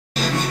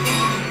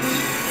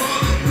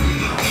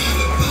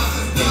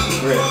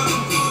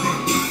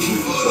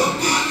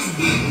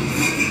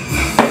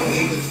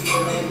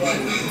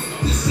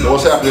So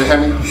what's happening,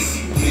 Hemi?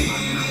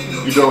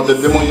 You doing the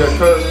demo yet,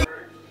 cuz?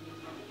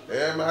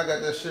 Yeah, man, I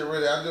got that shit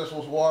ready. I just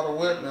was water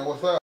wet, man.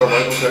 What's up? All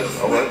right, okay.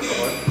 All right.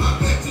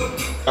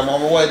 I'm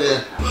on my way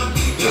there.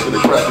 Just gonna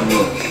crack him in.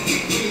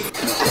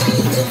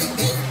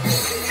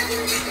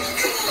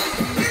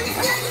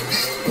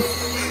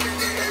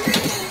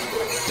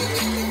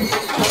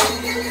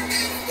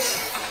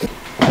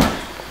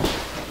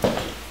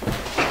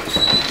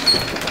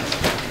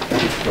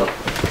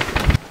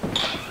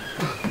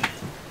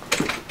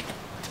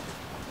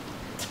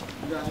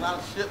 You got a lot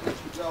of shipments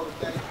you go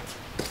today.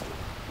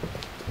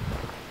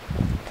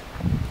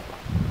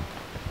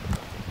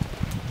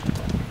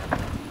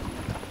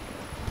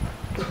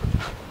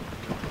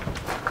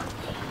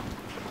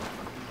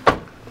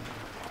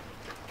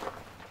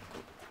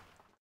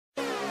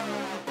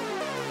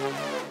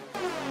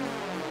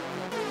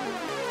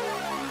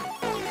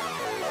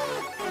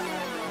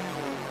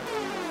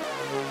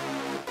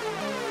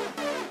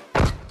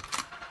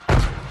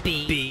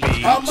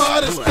 I'm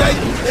out of state,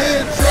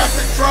 in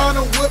traffic, trying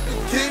to whip a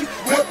key,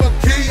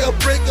 a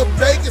brick of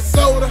baking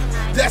soda.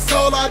 That's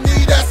all I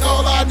need, that's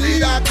all I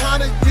need. I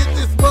gotta get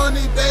this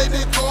money,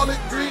 baby, call it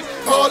greed,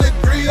 call it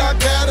greed. I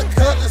got a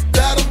cutlass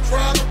that I'm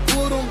trying to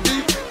put them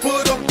deep,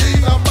 put them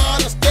deep. I'm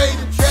out of state,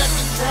 in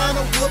traffic, trying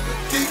to whip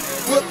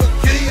a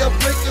key, a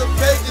brick of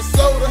baking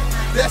soda.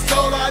 That's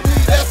all I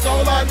need, that's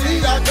all I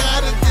need. I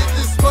gotta get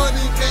this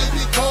money,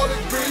 baby, call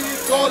it greed,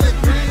 call it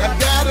greed. I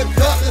got a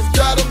cutlass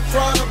that I'm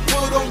trying to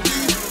put on deep.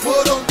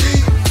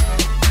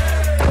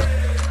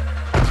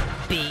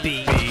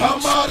 I'm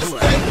out of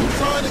state,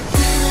 trying to get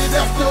it,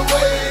 that's the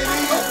way it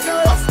is.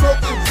 I smoke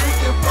and drink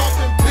and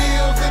popping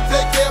pills and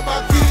take care of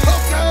my kids.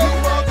 You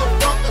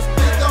motherfuckers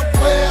think I'm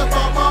playing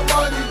by my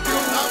money,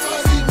 dude.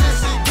 See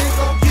Michigan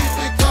gon' keep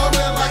it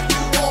coming like you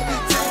want me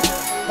to.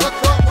 A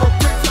couple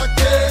bricks I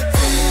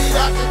guaranteed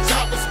I can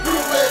chop and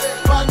screw it.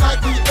 My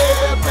Nike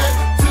Air back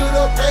to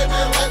the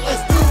pavement like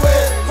let's do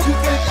it. You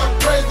think I'm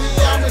crazy,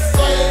 I'm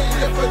insane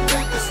if a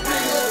nigga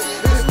steal.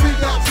 It's me,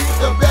 I keep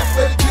the best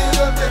way to get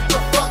them if the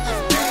fuck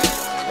is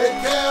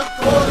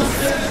quarters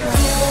in the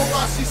room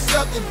while she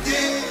sucking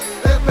dick.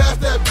 And pass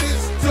that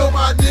bitch to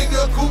my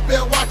nigga Coop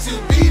and watch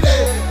it beat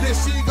it. Then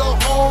she go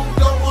home,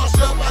 don't wash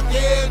up, I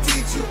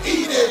guarantee you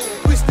eat it.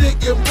 We stick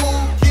and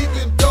move,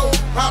 keeping dope,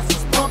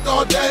 houses pumped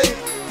all day.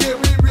 Then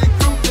we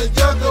recruit the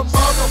younger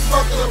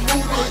motherfucker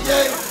moving,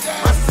 yeah.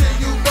 I see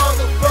you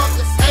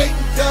motherfuckers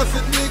hating cause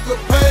a nigga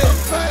pay.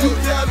 You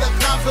tell the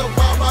cops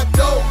about my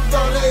dope,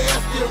 so they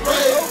ask you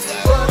raised.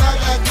 But I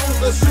got goons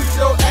to shoot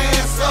your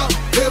ass up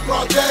in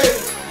broad day.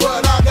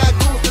 But I got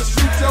goons to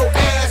shoot your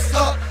ass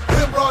up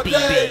in broad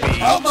day.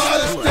 I'm out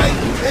of state,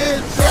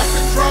 in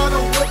traffic, trying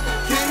to whip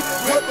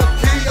a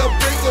key, a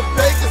brick of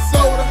baking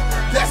soda.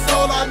 That's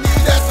all I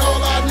need, that's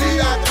all I need.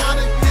 I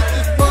gotta get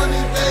this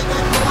money, baby.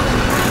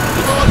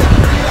 Call it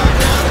free, I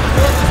gotta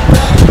cut this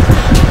back.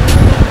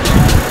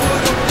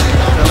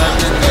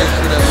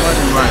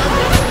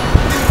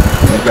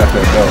 You got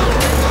that dope.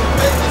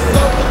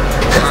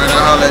 Alright,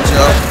 I'll let you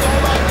up.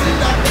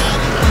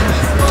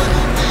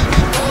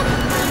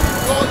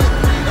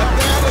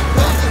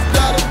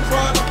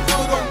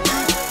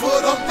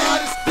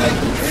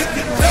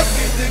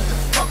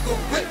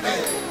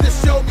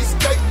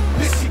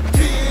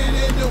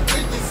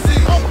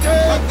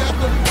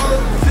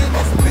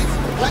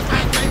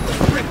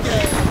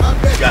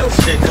 Got the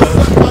shit good.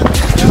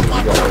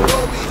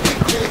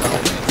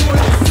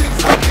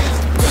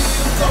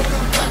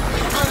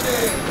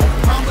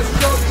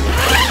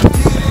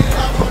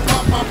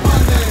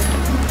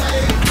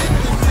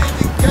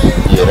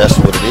 Yeah, that's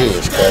what it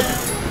is, cat.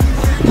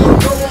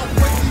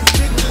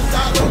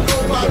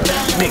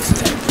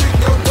 Mixtape.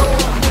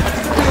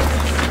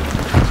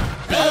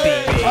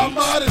 I'm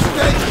out of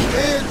state,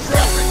 in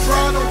traffic,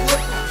 trying to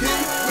whip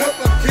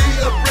a key,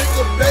 a brick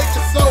of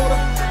baking soda.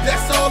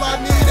 That's all I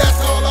need, that's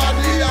all I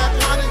need. I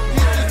gotta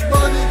get this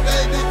money,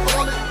 baby.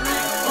 Call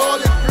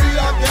it free.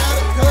 I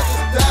gotta cut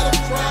this that I'm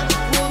trying to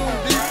put them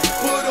deep.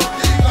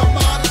 I'm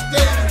out of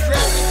state, in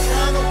traffic,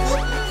 trying to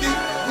whip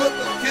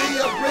a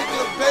key, a brick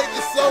of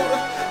baking soda.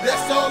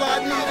 That's all I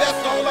need,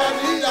 that's all I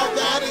need. I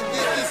gotta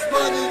get this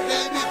money,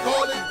 baby.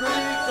 Call it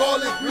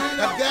green.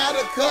 I got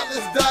a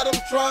cutlass that I'm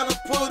trying to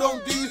put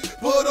on these.